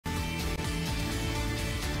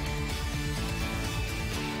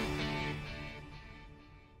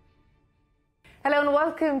Hello and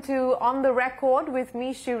welcome to On the Record with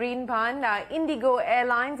me, Shereen Bhan. IndiGo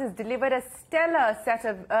Airlines has delivered a stellar set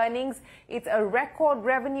of earnings. It's a record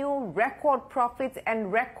revenue, record profits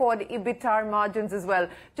and record EBITDA margins as well.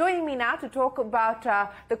 Joining me now to talk about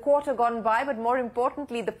the quarter gone by, but more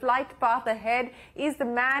importantly, the flight path ahead, is the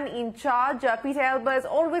man in charge, Pieter Elbers.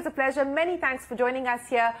 Always a pleasure. Many thanks for joining us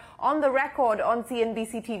here on the record on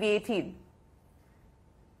CNBC-TV18.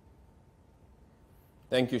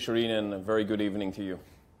 Thank you, Shereen, and a very good evening to you.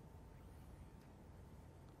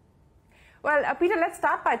 Well, Pieter, let's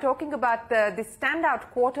start by talking about the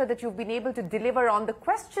standout quarter that you've been able to deliver on. The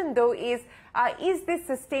question, though, is this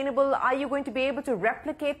sustainable? Are you going to be able to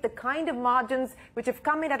replicate the kind of margins which have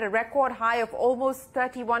come in at a record high of almost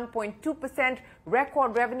 31.2%,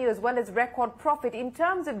 record revenue as well as record profit? In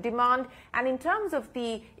terms of demand and in terms of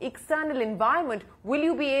the external environment, will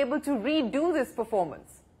you be able to redo this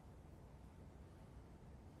performance?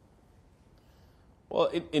 Well,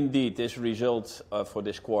 indeed, this result for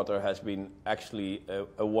this quarter has been actually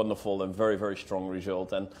a wonderful and very, very strong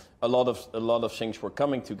result, and a lot of things were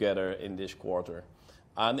coming together in this quarter.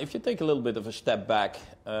 And if you take a little bit of a step back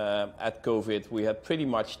at COVID, we had pretty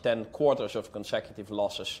much 10 quarters of consecutive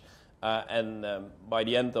losses, and by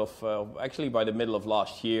the end of actually by the middle of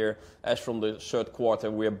last year, as from the third quarter,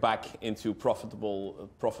 we're back into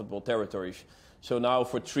profitable territories. So now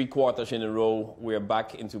for 3 quarters in a row, we're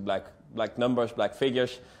back into black numbers, black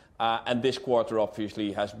figures, and this quarter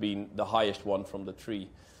obviously has been the highest one from the 3.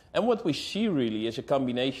 And what we see really is a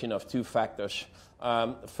combination of 2 factors.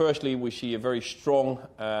 Firstly, we see a very strong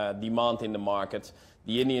demand in the market.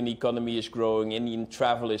 The Indian economy is growing, Indian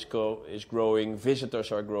travel is growing,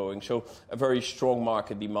 visitors are growing, so a very strong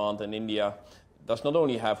market demand, and India does not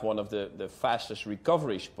only have one of the fastest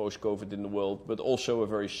recoveries post-COVID in the world, but also a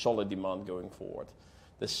very solid demand going forward.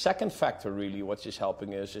 The second factor, really, what is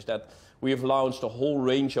helping us is that we have launched a whole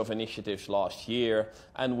range of initiatives last year,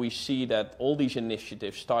 and we see that all these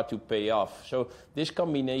initiatives start to pay off. So this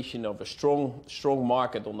combination of a strong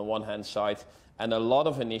market on the one hand side and a lot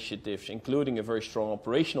of initiatives, including a very strong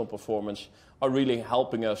operational performance, are really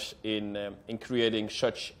helping us in creating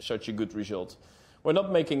such a good result. We're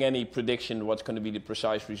not making any prediction what's going to be the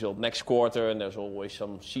precise result next quarter, and there's always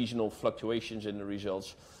some seasonal fluctuations in the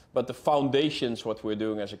results. But the foundations, what we're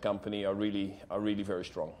doing as a company, are really very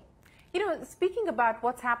strong. You know, speaking about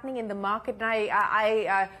what's happening in the market, and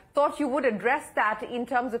I thought you would address that in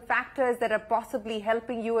terms of factors that are possibly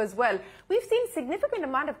helping you as well. We've seen significant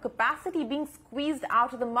amount of capacity being squeezed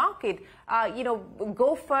out of the market.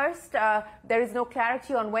 Go First, there is no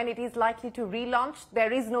clarity on when it is likely to relaunch.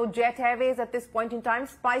 There is no Jet Airways at this point in time.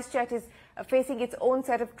 SpiceJet is facing its own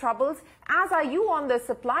set of troubles, as are you on the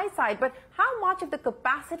supply side. But how much of the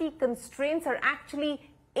capacity constraints are actually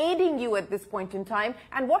aiding you at this point in time,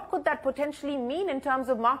 and what could that potentially mean in terms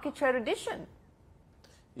of market share addition?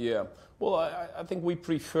 Yeah, well, I think we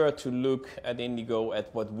prefer to look at IndiGo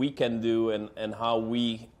at what we can do and how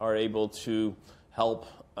we are able to help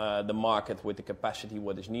the market with the capacity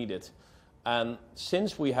what is needed. And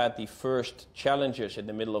since we had the first challenges in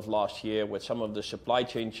the middle of last year with some of the supply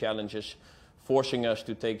chain challenges forcing us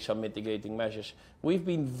to take some mitigating measures, we've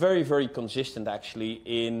been very, very consistent actually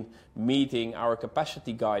in meeting our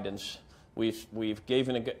capacity guidance. We've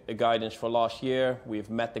given a guidance for last year, we've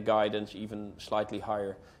met the guidance even slightly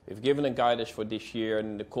higher. We've given a guidance for this year,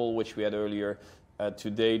 and in the call which we had earlier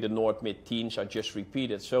today, the north mid-teens are just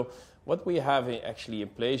repeated. So what we have actually in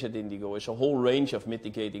place at IndiGo is a whole range of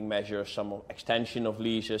mitigating measures, some extension of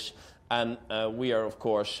leases, and we are, of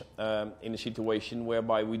course, in a situation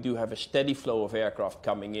whereby we do have a steady flow of aircraft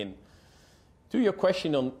coming in. To your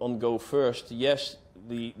question on Go First, yes,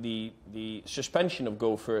 the suspension of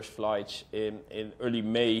Go First flights in early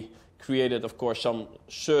May created, of course, some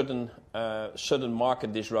certain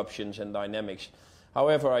market disruptions and dynamics.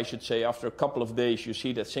 However, I should say after a couple of days, you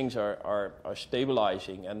see that things are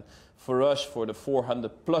stabilizing. And for us, for the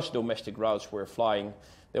 400 plus domestic routes we're flying,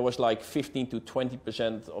 there was like 15 to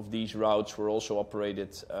 20% of these routes were also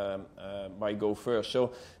operated by Go First.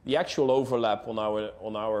 So the actual overlap on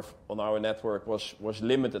our network was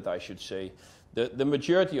limited, I should say. The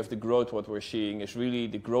majority of the growth, what we're seeing, is really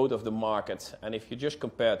the growth of the market. And if you just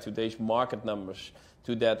compare today's market numbers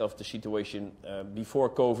to that of the situation before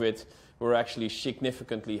COVID, we're actually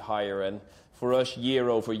significantly higher. And for us, year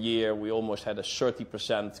over year, we almost had a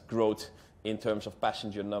 30% growth in terms of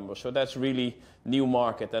passenger numbers. So that's really new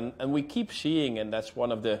market. And we keep seeing, and that's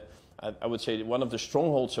one of the, I would say, one of the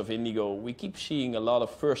strongholds of IndiGo, we keep seeing a lot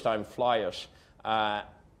of first-time flyers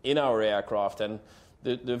in our aircraft. And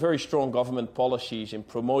the very strong government policies in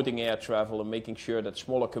promoting air travel and making sure that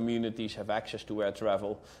smaller communities have access to air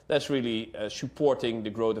travel, that's really supporting the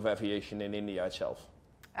growth of aviation in India itself.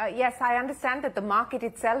 Yes, I understand that the market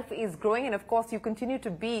itself is growing, and of course you continue to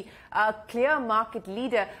be a clear market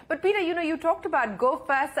leader. But Peter, you talked about Go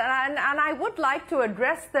First, and I would like to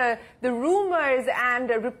address the rumors and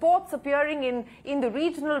reports appearing in the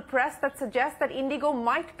regional press that suggest that IndiGo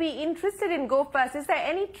might be interested in Go First. Is there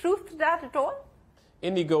any truth to that at all?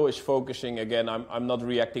 IndiGo is focusing, again, I'm not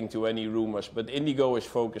reacting to any rumors, but IndiGo is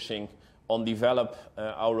focusing on develop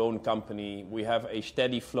our own company. We have a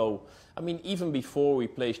steady flow. I mean, even before we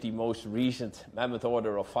placed the most recent mammoth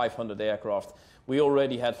order of 500 aircraft, we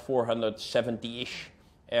already had 470-ish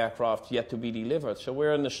aircraft yet to be delivered. So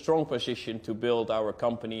we're in a strong position to build our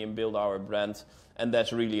company and build our brand, and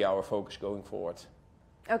that's really our focus going forward.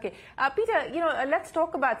 Okay. Peter, let's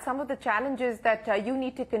talk about some of the challenges that you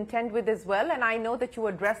need to contend with as well. And I know that you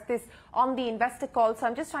addressed this on the investor call, so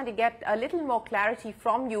I'm just trying to get a little more clarity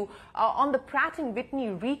from you on the Pratt & Whitney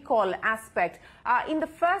recall aspect. In the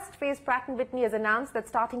first phase, Pratt & Whitney has announced that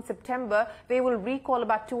starting September, they will recall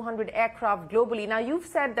about 200 aircraft globally. Now, you've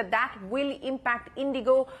said that that will impact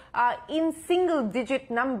IndiGo in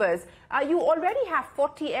single-digit numbers. You already have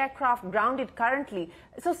 40 aircraft grounded currently.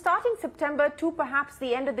 So starting September to perhaps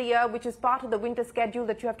the end of the year, which is part of the winter schedule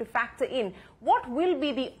that you have to factor in, what will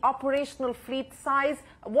be the operational fleet size?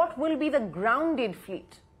 What will be the grounded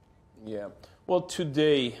fleet? Yeah, well,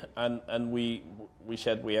 today, and we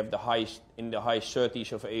said we have the highest in the high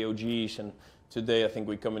 30s of AOGs, and today I think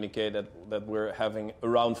we communicated that we're having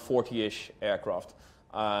around 40-ish aircraft,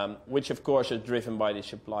 which of course is driven by the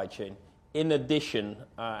supply chain. In addition,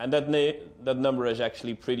 and that number is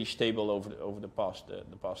actually pretty stable over the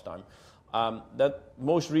past time. That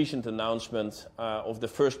most recent announcement of the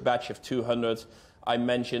first batch of 200, I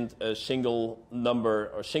mentioned a single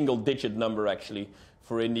number or single-digit number actually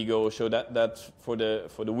for IndiGo, so that for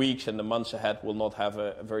the weeks and the months ahead will not have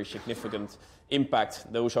a very significant impact.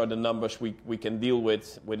 Those are the numbers we can deal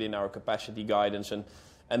with within our capacity guidance.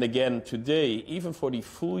 And again, today, even for the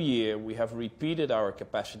full year, we have repeated our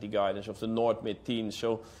capacity guidance of the north mid-teens.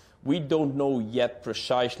 So we don't know yet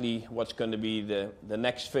precisely what's going to be the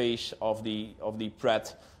next phase of the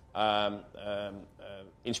Pratt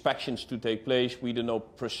inspections to take place. We don't know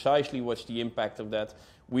precisely what's the impact of that.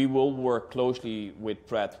 We will work closely with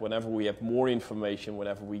Pratt whenever we have more information,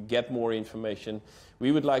 whenever we get more information.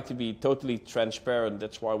 We would like to be totally transparent.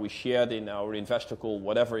 That's why we shared in our investor call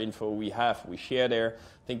whatever info we have, we share there.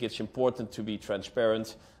 I think it's important to be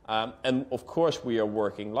transparent. And of course we are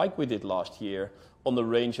working, like we did last year, on the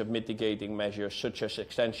range of mitigating measures such as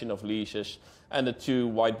extension of leases, and the 2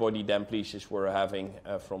 wide-body damp leases we're having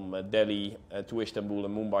from Delhi to Istanbul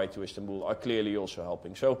and Mumbai to Istanbul are clearly also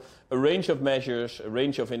helping. So a range of measures, a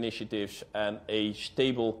range of initiatives, and a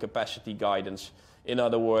stable capacity guidance. In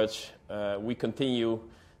other words, we continue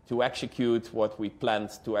to execute what we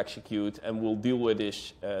planned to execute, and we'll deal with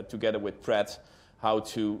this together with Pratt, how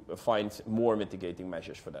to find more mitigating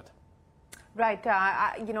measures for that. Right,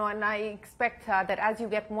 and I expect that as you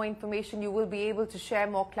get more information, you will be able to share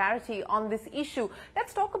more clarity on this issue.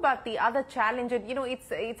 Let's talk about the other challenge. And,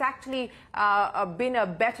 it's actually been a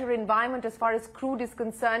better environment as far as crude is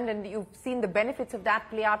concerned, and you've seen the benefits of that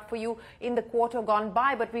play out for you in the quarter gone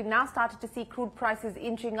by. But we've now started to see crude prices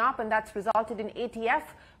inching up, and that's resulted in ATF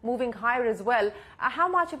moving higher as well. How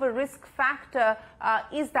much of a risk factor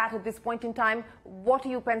is that at this point in time? What are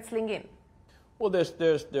you penciling in? Well,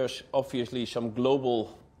 there's obviously some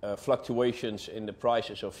global fluctuations in the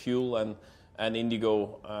prices of fuel, and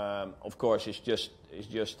IndiGo, of course, is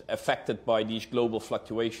just affected by these global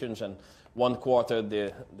fluctuations. And one quarter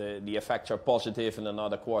the effects are positive, and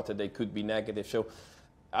another quarter they could be negative. So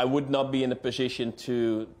I would not be in a position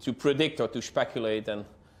to predict or to speculate. And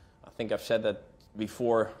I think I've said that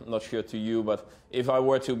before, I'm not sure to you, but if I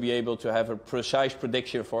were to be able to have a precise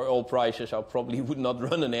prediction for oil prices, I probably would not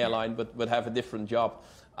run an airline, but have a different job.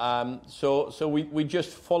 So we just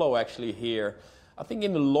follow actually here. I think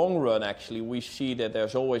in the long run, actually, we see that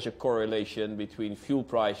there's always a correlation between fuel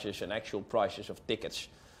prices and actual prices of tickets.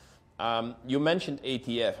 You mentioned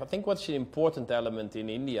ATF. I think what's an important element in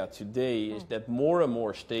India today is that more and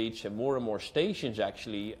more states and more stations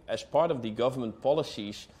actually, as part of the government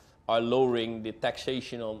policies, are lowering the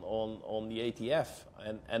taxation on the ATF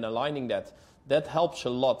and aligning that. That helps a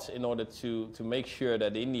lot in order to make sure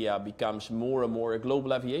that India becomes more and more a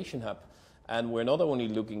global aviation hub. And we're not only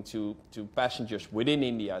looking to passengers within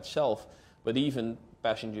India itself, but even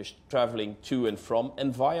passengers traveling to and from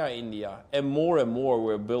and via India. And more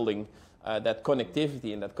we're building that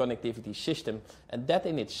connectivity and that connectivity system. And that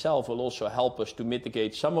in itself will also help us to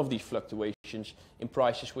mitigate some of these fluctuations in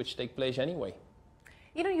prices which take place anyway.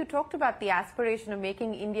 You know, you talked about the aspiration of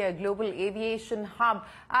making India a global aviation hub.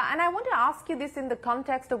 And I want to ask you this in the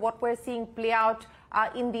context of what we're seeing play out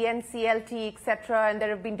in the NCLT, etc. And there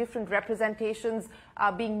have been different representations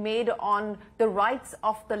being made on the rights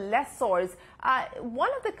of the lessors. One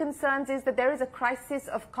of the concerns is that there is a crisis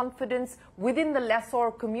of confidence within the lessor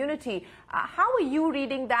community. How are you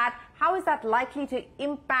reading that? How is that likely to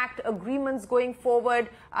impact agreements going forward?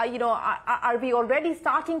 Are we already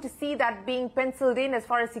starting to see that being penciled in as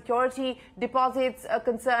far as security deposits are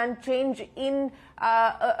concerned, change in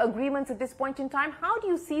agreements at this point in time? How do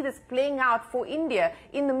you see this playing out for India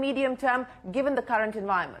in the medium term, given the current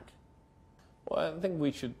environment? Well, I think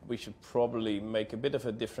we should probably make a bit of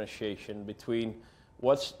a differentiation between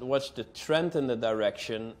what's the trend in the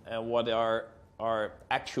direction and what are our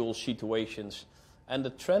actual situations. And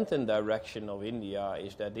the trend and direction of India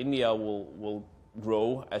is that India will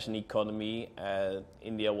grow as an economy.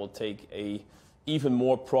 India will take a even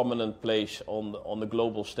more prominent place on the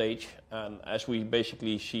global stage, and as we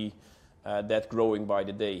basically see that growing by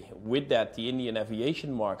the day. With that, the Indian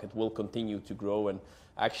aviation market will continue to grow, and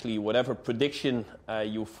actually whatever prediction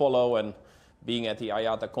you follow, and being at the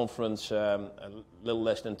IATA conference a little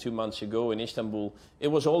less than 2 months ago in Istanbul, it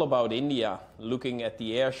was all about India, looking at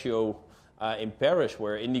the air show in Paris,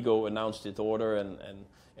 where IndiGo announced its order and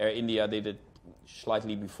Air India did it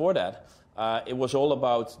slightly before that. It was all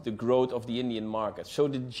about the growth of the Indian market. So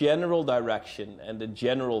the general direction and the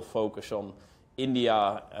general focus on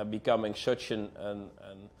India becoming such an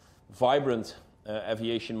vibrant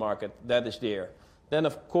aviation market, that is there. Then,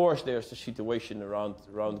 of course, there's the situation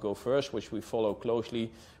around Go First, which we follow closely,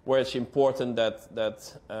 where it's important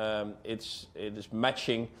that it is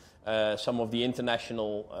matching some of the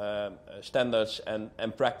international standards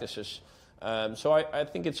and practices. So I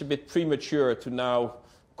think it's a bit premature to now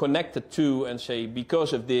connect the two and say,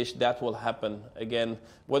 because of this, that will happen. Again,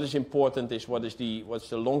 what is important is what's the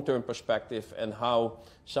long-term perspective, and how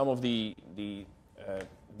some of the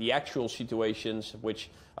actual situations, which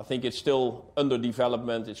I think it's still under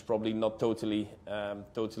development, it's probably not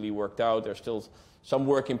totally worked out. There's still some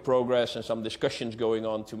work in progress and some discussions going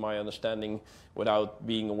on, to my understanding, without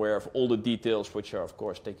being aware of all the details, which are, of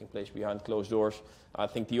course, taking place behind closed doors. I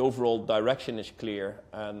think the overall direction is clear,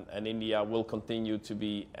 and India will continue to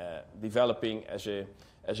be developing as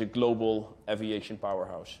a global aviation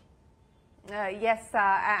powerhouse. Yes,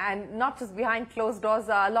 and not just behind closed doors.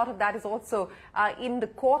 A lot of that is also in the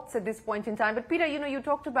courts at this point in time. But Peter, you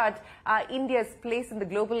talked about India's place in the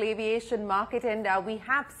global aviation market, and we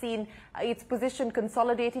have seen its position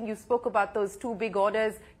consolidating. You spoke about those two big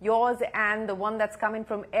orders, yours and the one that's coming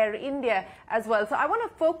from Air India as well. So I want to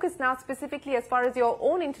focus now specifically as far as your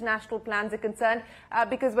own international plans are concerned,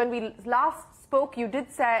 because when we last spoke, you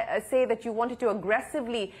did say that you wanted to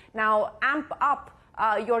aggressively now amp up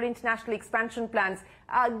your international expansion plans.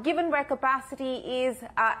 Given where capacity is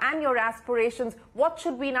and your aspirations, what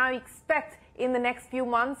should we now expect in the next few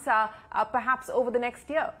months, perhaps over the next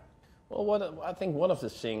year? Well, I think one of the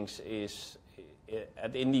things is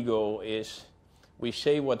at IndiGo is we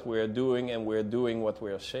say what we're doing, and we're doing what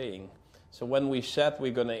we're saying. So when we said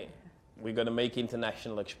we're gonna make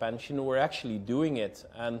international expansion, we're actually doing it.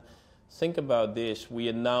 And think about this. We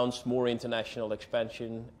announced more international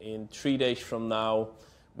expansion. In 3 days from now,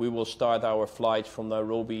 we will start our flights from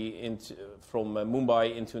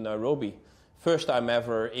Mumbai into Nairobi. First time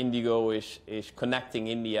ever, IndiGo is connecting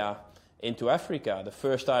India into Africa. The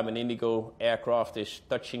first time an IndiGo aircraft is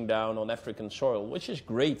touching down on African soil, which is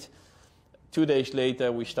great. 2 days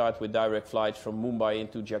later, we start with direct flights from Mumbai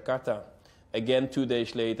into Jakarta. Again, 2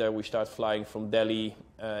 days later, we start flying from Delhi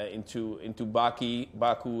into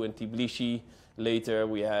Baku and Tbilisi. Later,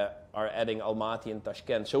 we are adding Almaty and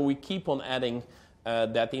Tashkent. So we keep on adding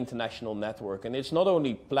that international network. And it's not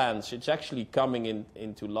only plans, it's actually coming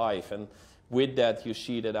into life. And with that, you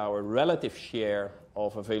see that our relative share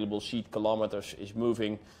of available seat kilometers is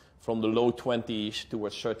moving from the low 20s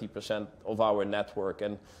towards 30% of our network.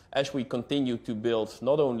 And as we continue to build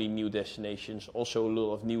not only new destinations, also a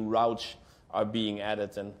lot of new routes are being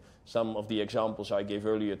added. And some of the examples I gave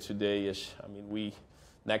earlier today is,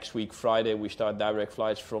 next week, Friday, we start direct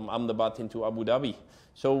flights from Ahmedabad into Abu Dhabi.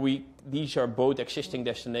 So these are both existing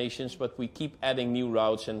destinations, but we keep adding new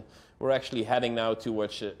routes, and we're actually heading now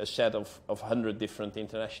towards a set of 100 different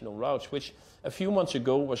international routes, which a few months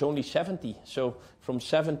ago was only 70. So from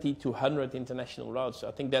 70 to 100 international routes.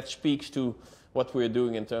 I think that speaks to what we're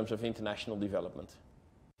doing in terms of international development.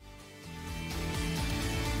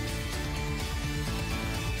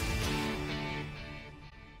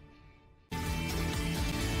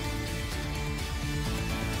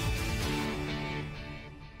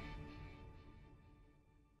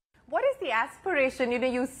 the aspiration,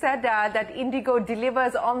 you said that IndiGo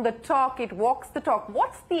delivers on the talk, it walks the talk.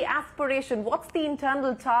 What's the aspiration? What's the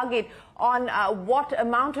internal target on what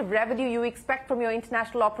amount of revenue you expect from your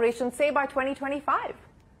international operations, say by 2025?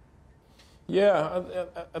 Yeah,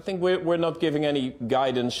 I think we're not giving any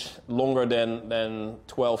guidance longer than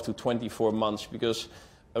 12 to 24 months, because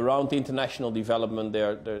around the international development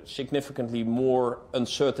there are significantly more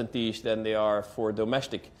uncertainties than there are for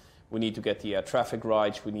domestic. We need to get the air traffic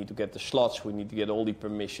rights, we need to get the slots, we need to get all the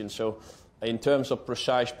permissions. So in terms of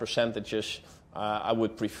precise percentages, I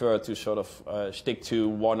would prefer to sort of stick to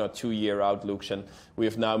 1 or 2 year outlooks, and we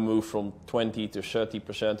have now moved from 20 to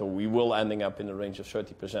 30%, or we will ending up in the range of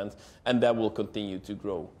 30%, and that will continue to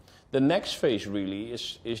grow. The next phase really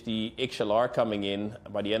is the XLR coming in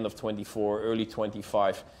by the end of 24, early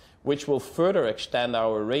 25, which will further extend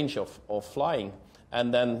our range of flying.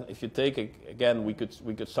 And then if you take, again, we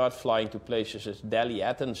could start flying to places as Delhi,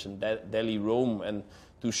 Athens, and Delhi, Rome, and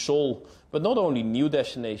to Seoul. But not only new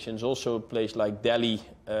destinations, also a place like Delhi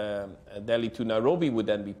to Nairobi would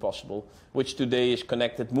then be possible, which today is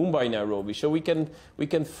connected Mumbai-Nairobi. So we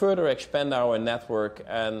can further expand our network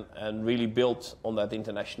and really build on that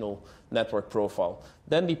international network profile.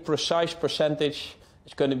 Then the precise percentage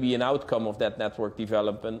is going to be an outcome of that network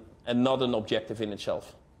development and not an objective in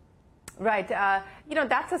itself. Right.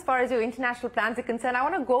 That's as far as your international plans are concerned. I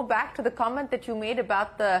want to go back to the comment that you made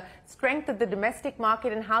about the strength of the domestic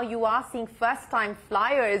market and how you are seeing first-time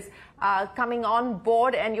flyers coming on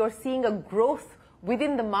board, and you're seeing a growth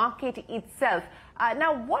within the market itself.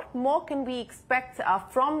 Now, what more can we expect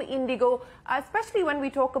from IndiGo, especially when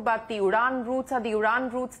we talk about the UDAN routes? Are the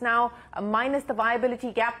UDAN routes now, minus the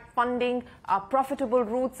viability gap funding, profitable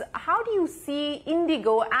routes? How do you see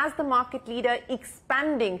IndiGo as the market leader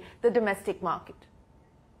expanding the domestic market?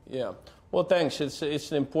 Yeah, well, thanks.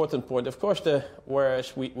 It's an important point. Of course,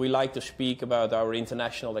 whereas we like to speak about our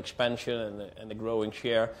international expansion and the growing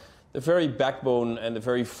share, the very backbone and the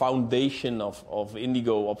very foundation of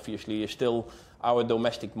IndiGo, obviously, is still our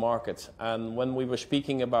domestic market. And when we were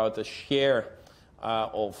speaking about the share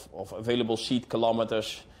of available seat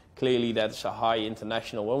kilometers, clearly that's a high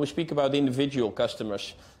international. When we speak about individual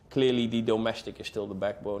customers, clearly the domestic is still the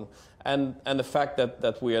backbone. And the fact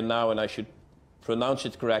that we are now, and I should pronounce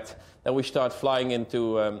it correct, that we start flying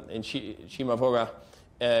into in Shimavoga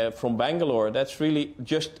from Bangalore, that's really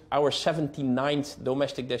just our 79th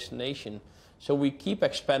domestic destination. So we keep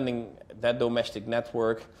expanding that domestic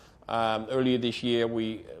network. Earlier this year,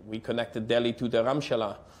 we connected Delhi to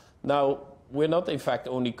Dharamshala. Now, we're not, in fact,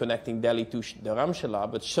 only connecting Delhi to Dharamshala,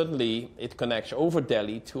 but suddenly it connects over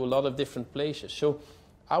Delhi to a lot of different places. So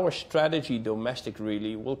our strategy, domestic,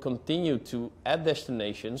 really, will continue to add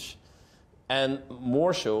destinations, and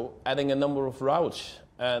more so, adding a number of routes.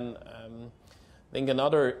 And I think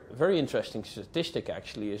another very interesting statistic,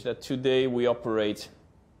 actually, is that today we operate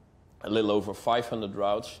a little over 500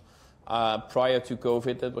 routes. Prior to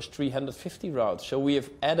COVID, that was 350 routes. So we have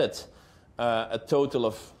added a total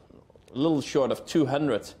of a little short of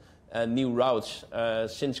 200 new routes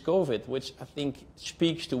since COVID, which I think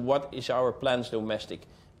speaks to what is our plans domestic.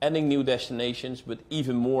 Adding new destinations, but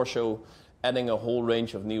even more so adding a whole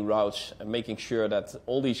range of new routes and making sure that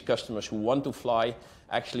all these customers who want to fly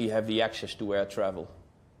actually have the access to air travel.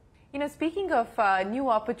 Speaking of new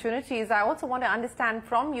opportunities, I also want to understand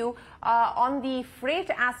from you on the freight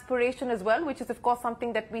aspiration as well, which is, of course,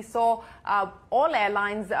 something that we saw all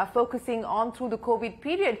airlines focusing on through the COVID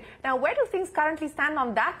period. Now, where do things currently stand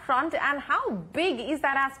on that front, and how big is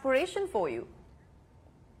that aspiration for you?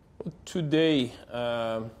 Today,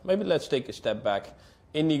 maybe let's take a step back.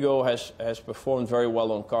 IndiGo has performed very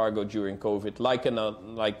well on cargo during COVID,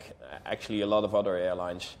 like actually a lot of other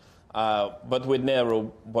airlines. But with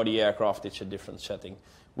narrow-body aircraft, it's a different setting.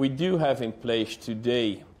 We do have in place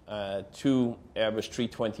today 2 Airbus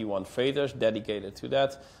 321 freighters dedicated to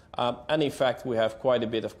that. And in fact, we have quite a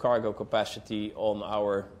bit of cargo capacity on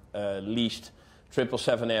our leased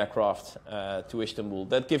 777 aircraft to Istanbul.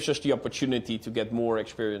 That gives us the opportunity to get more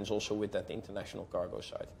experience also with that international cargo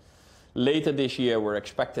side. Later this year, we're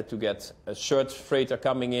expected to get a third freighter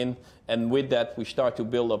coming in, and with that, we start to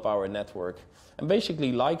build up our network. And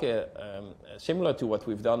basically, like similar to what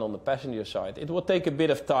we've done on the passenger side, it will take a bit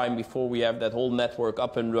of time before we have that whole network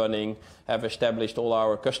up and running, have established all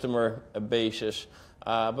our customer bases.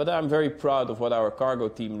 But I'm very proud of what our cargo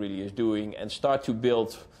team really is doing, and start to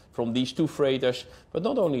build from these 2 freighters. But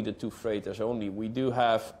not only the 2 freighters only, we do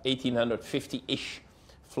have 1,850-ish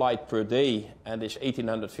flight per day, and this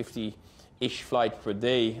 1,850 ish flights per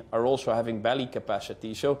day are also having belly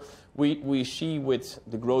capacity. So we see with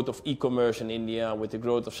the growth of e-commerce in India, with the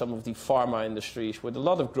growth of some of the pharma industries, with a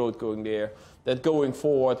lot of growth going there, that going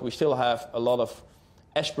forward we still have a lot of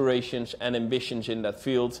aspirations and ambitions in that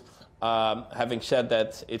field. Having said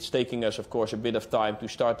that, it's taking us, of course, a bit of time to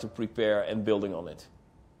start to prepare and building on it.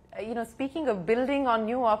 Speaking of building on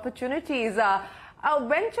new opportunities, a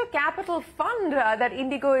venture capital fund that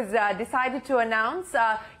IndiGo has decided to announce.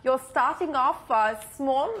 You're starting off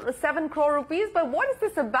small, 7 crore rupees, but what is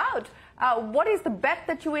this about? What is the bet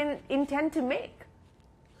that you intend to make?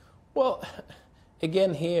 Well,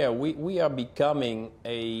 again here, we are becoming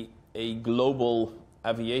a global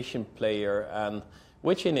aviation player, and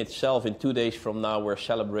which in itself, in 2 days from now, we're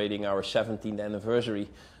celebrating our 17th anniversary.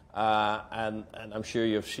 And I'm sure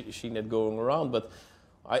you've seen it going around, but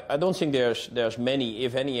I don't think there's many,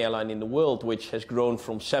 if any, airline in the world which has grown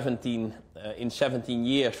from 17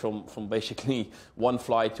 years from basically 1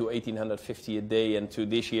 flight to 1,850 a day, and to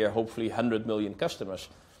this year hopefully 100 million customers.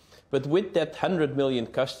 But with that 100 million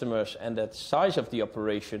customers and that size of the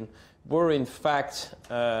operation, we're in fact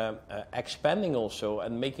expanding also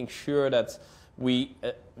and making sure that we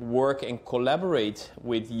work and collaborate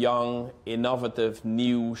with young, innovative,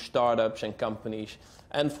 new startups and companies.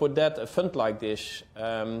 And for that, a fund like this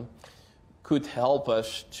could help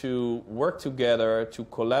us to work together, to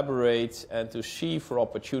collaborate, and to see for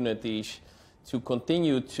opportunities to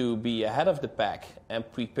continue to be ahead of the pack and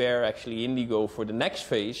prepare actually IndiGo for the next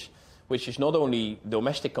phase, which is not only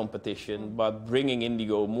domestic competition, but bringing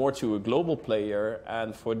IndiGo more to a global player.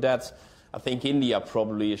 And for that, I think India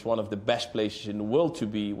probably is one of the best places in the world to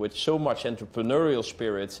be, with so much entrepreneurial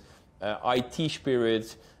spirit, IT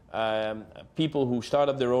spirit, people who start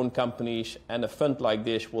up their own companies, and a fund like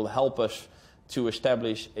this will help us to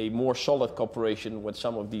establish a more solid cooperation with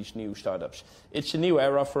some of these new startups. It's a new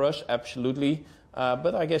era for us, absolutely,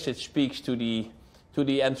 but I guess it speaks to the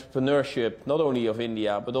entrepreneurship, not only of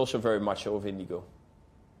India, but also very much of IndiGo.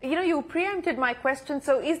 You preempted my question.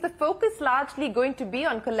 So is the focus largely going to be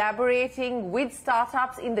on collaborating with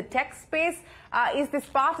startups in the tech space? Is this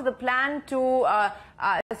part of the plan to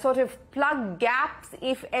sort of plug gaps,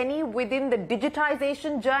 if any, within the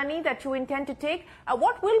digitization journey that you intend to take?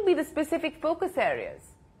 What will be the specific focus areas?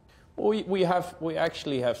 We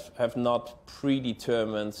actually have not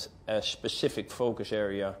predetermined a specific focus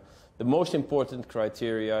area. The most important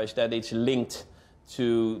criteria is that it's linked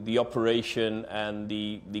to the operation and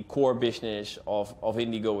the core business of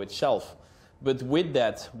IndiGo itself. But with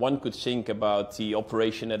that, one could think about the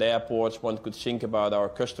operation at airports, one could think about our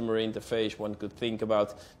customer interface, one could think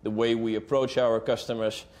about the way we approach our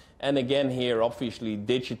customers. And again here, obviously,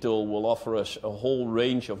 digital will offer us a whole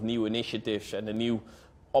range of new initiatives and new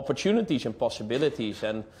opportunities and possibilities.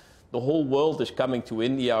 And the whole world is coming to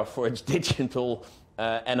India for its digital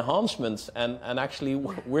enhancements, and actually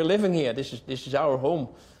we're living here. This is our home,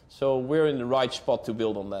 so we're in the right spot to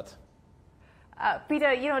build on that.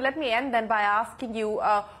 Pieter, let me end then by asking you,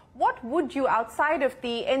 what would you, outside of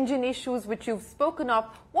the engine issues which you've spoken of,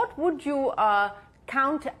 what would you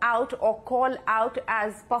count out or call out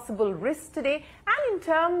as possible risks today? And in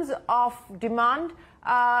terms of demand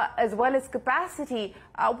as well as capacity,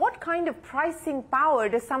 what kind of pricing power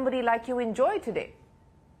does somebody like you enjoy today?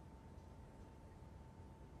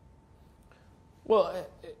 Well,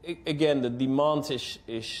 again, the demand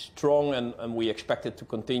is strong, and we expect it to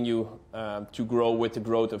continue to grow with the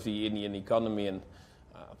growth of the Indian economy. And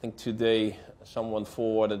I think today someone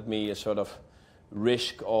forwarded me a sort of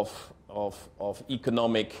risk of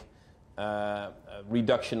economic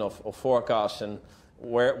reduction of forecasts, and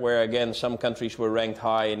where again some countries were ranked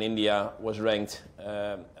high, and India was ranked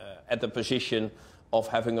at the position of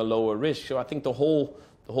having a lower risk. So I think the whole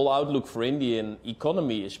outlook for Indian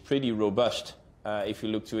economy is pretty robust. If you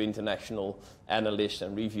look to international analysts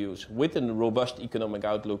and reviews, with a robust economic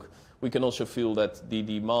outlook, we can also feel that the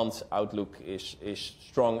demand outlook is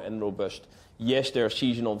strong and robust. Yes, there are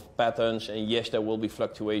seasonal patterns, and yes, there will be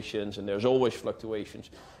fluctuations, and there's always fluctuations.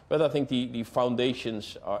 But I think the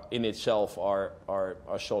foundations in itself are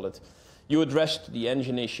solid. You addressed the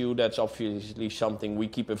engine issue. That's obviously something we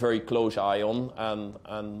keep a very close eye on,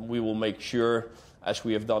 and we will make sure, as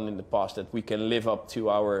we have done in the past, that we can live up to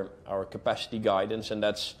our capacity guidance, and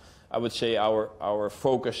that's, I would say, our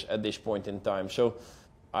focus at this point in time. So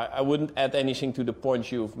I wouldn't add anything to the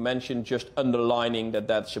points you've mentioned, just underlining that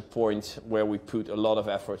that's a point where we put a lot of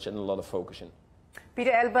efforts and a lot of focus in.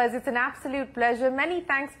 Pieter Elbers, it's an absolute pleasure. Many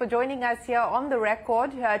thanks for joining us here on The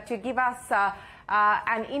Record to give us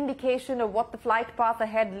an indication of what the flight path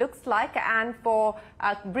ahead looks like, and for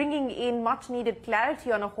bringing in much needed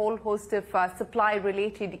clarity on a whole host of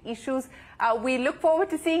supply-related issues. We look forward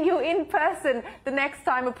to seeing you in person the next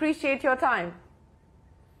time. Appreciate your time.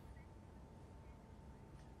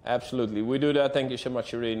 Absolutely. We do that. Thank you so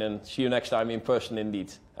much, Shereen, and see you next time in person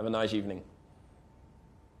indeed. Have a nice evening.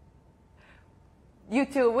 You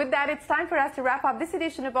too. With that, it's time for us to wrap up this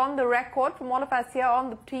edition of On the Record. From all of us here on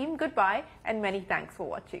the team, goodbye and many thanks for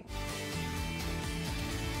watching.